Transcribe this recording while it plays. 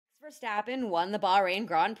Verstappen won the Bahrain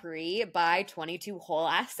Grand Prix by 22 whole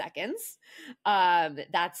ass seconds.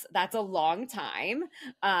 That's a long time.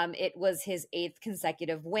 It was his 8th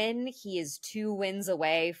consecutive win. He is 2 wins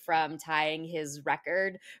away from tying his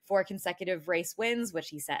record for consecutive race wins, which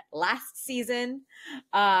he set last season.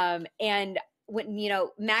 And when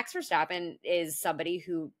Max Verstappen is somebody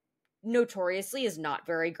who notoriously is not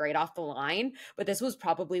very great off the line, but this was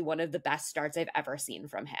probably one of the best starts I've ever seen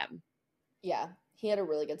from him. Yeah, he had a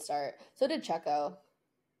really good start. So did Checo.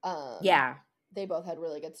 Yeah. They both had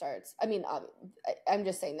really good starts. I mean, I'm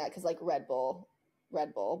just saying that because, like, Red Bull,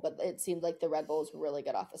 but it seemed like the Red Bull was really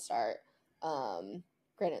good off the start.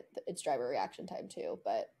 Granted, it's driver reaction time too,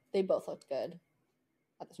 but they both looked good.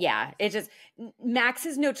 Yeah, it just Max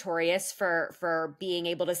is notorious for being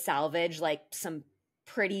able to salvage like some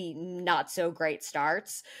pretty not so great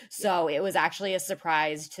starts. So It was actually a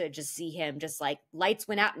surprise to just see him just like lights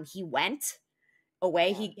went out and he went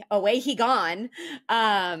away. He gone.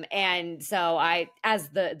 And so I, as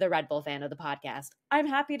the Red Bull fan of the podcast, I'm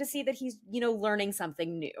happy to see that he's, learning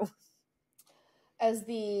something new. As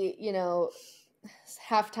the,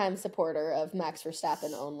 halftime supporter of Max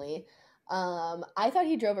Verstappen only, I thought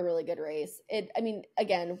he drove a really good race.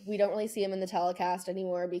 Again, we don't really see him in the telecast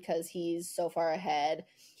anymore because he's so far ahead.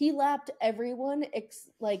 He lapped everyone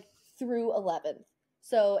through 11th.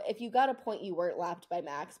 So if you got a point, you weren't lapped by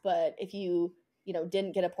Max, but if you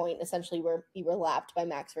didn't get a point, essentially you were lapped by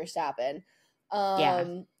Max Verstappen.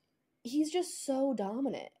 He's just so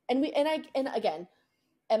dominant. And again,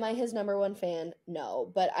 am I his number one fan? No,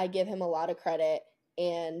 but I give him a lot of credit,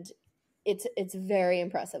 and it's very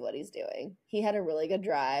impressive what he's doing. He had a really good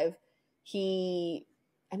drive. You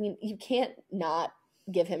can't not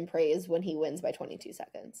give him praise when he wins by 22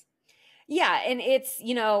 seconds. Yeah, and it's,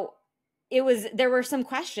 there were some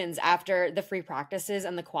questions after the free practices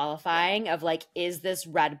and the qualifying of like, is this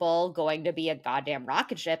Red Bull going to be a goddamn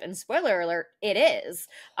rocket ship? And spoiler alert, it is.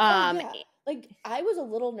 Like, I was a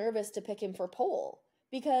little nervous to pick him for pole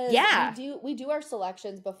because we do our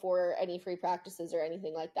selections before any free practices or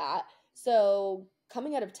anything like that. So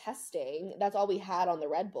coming out of testing, that's all we had on the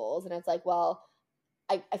Red Bulls. And it's like, well,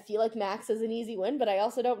 I feel like Max is an easy win, but I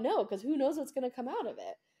also don't know because who knows what's going to come out of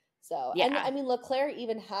it. So, and Leclerc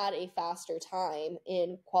even had a faster time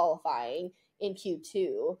in qualifying in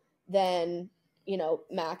Q2 than,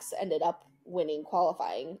 Max ended up winning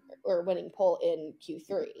qualifying or winning pole in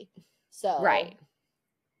Q3. So, right.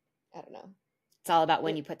 I don't know. It's all about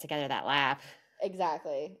when you put together that lap.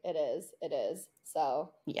 Exactly. It is.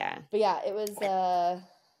 So, yeah. But yeah, it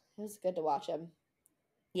was good to watch him.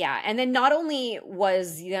 Yeah, and then not only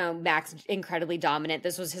was, Max incredibly dominant,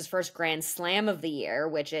 this was his first Grand Slam of the year,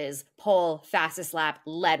 which is pole, fastest lap,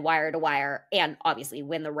 lead wire to wire, and obviously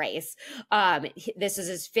win the race. This is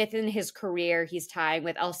his 5th in his career. He's tying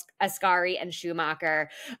with Ascari and Schumacher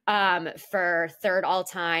for 3rd all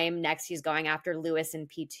time. Next, he's going after Lewis in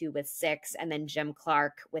P2 with 6, and then Jim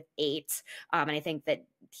Clark with 8. And I think that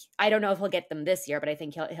I don't know if he'll get them this year, but I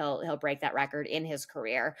think he'll break that record in his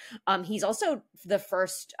career. He's also the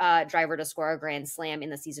first driver to score a Grand Slam in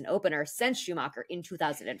the season opener since Schumacher in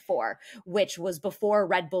 2004, which was before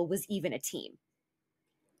Red Bull was even a team.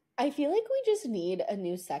 I feel like we just need a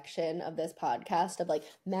new section of this podcast of like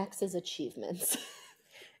Max's achievements.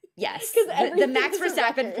 Yes, the Max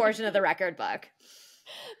Verstappen portion of the record book.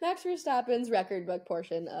 Max Verstappen's record book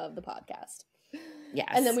portion of the podcast.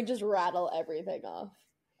 Yes. And then we just rattle everything off.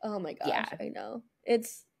 Oh my gosh, yeah. I know.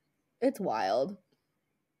 It's wild.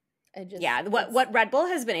 What Red Bull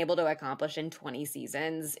has been able to accomplish in 20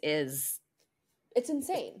 seasons is... It's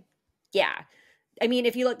insane. Yeah. I mean,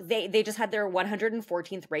 if you look, they just had their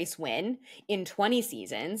 114th race win in 20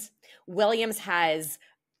 seasons. Williams has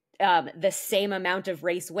the same amount of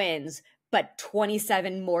race wins, but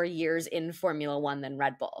 27 more years in Formula One than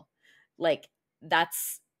Red Bull. Like,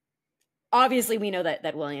 that's... Obviously, we know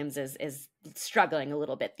that Williams is struggling a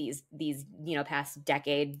little bit these past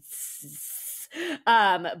decades,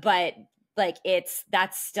 but like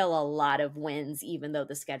that's still a lot of wins, even though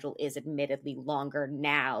the schedule is admittedly longer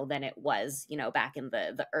now than it was back in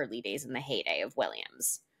the early days in the heyday of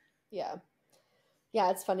Williams. Yeah,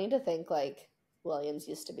 it's funny to think like Williams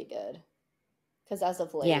used to be good because as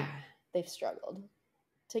of late they've struggled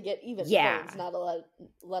to get even points, not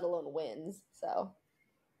let alone wins. So.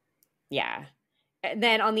 Yeah. And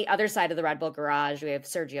then on the other side of the Red Bull garage, we have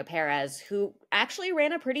Sergio Perez, who actually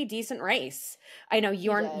ran a pretty decent race. I know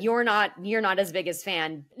you're not as big as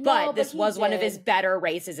fan, but this was one of his better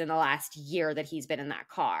races in the last year that he's been in that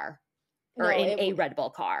car or in a Red Bull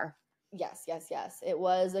car. Yes. It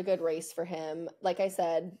was a good race for him. Like I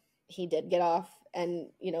said, he did get off and,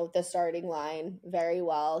 you know, the starting line very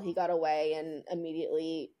well. He got away and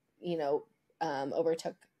immediately, you know,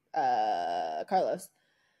 overtook Carlos.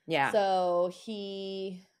 Yeah. So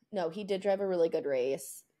he did drive a really good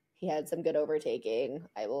race. He had some good overtaking.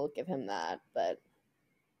 I will give him that, but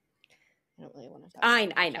I don't really want to talk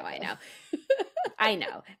about I know. I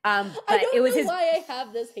know. But I don't it was know why I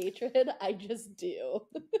have this hatred. I just do.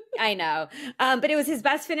 I know. But it was his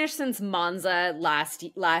best finish since Monza last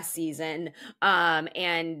season.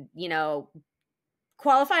 And, you know,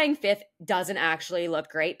 qualifying fifth doesn't actually look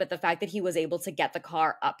great, but the fact that he was able to get the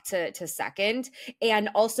car up to second and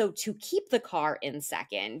also to keep the car in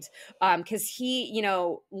second, because he, you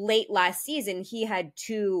know, late last season, he had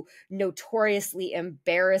two notoriously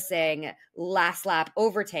embarrassing last lap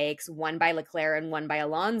overtakes, one by Leclerc and one by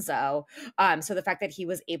Alonso. So the fact that he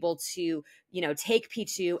was able to, you know, take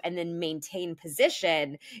P2 and then maintain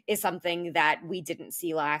position is something that we didn't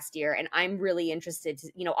see last year. And I'm really interested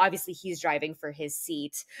to, you know, obviously he's driving for his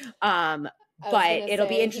seat. But it'll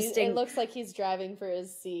be interesting. It looks like he's driving for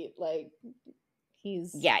his seat. Like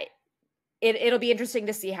he's It'll be interesting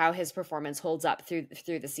to see how his performance holds up through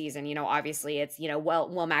the season. You know, obviously it's, you know,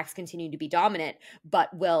 will Max continue to be dominant,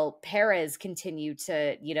 but will Perez continue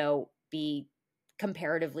to, you know, be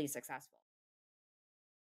comparatively successful?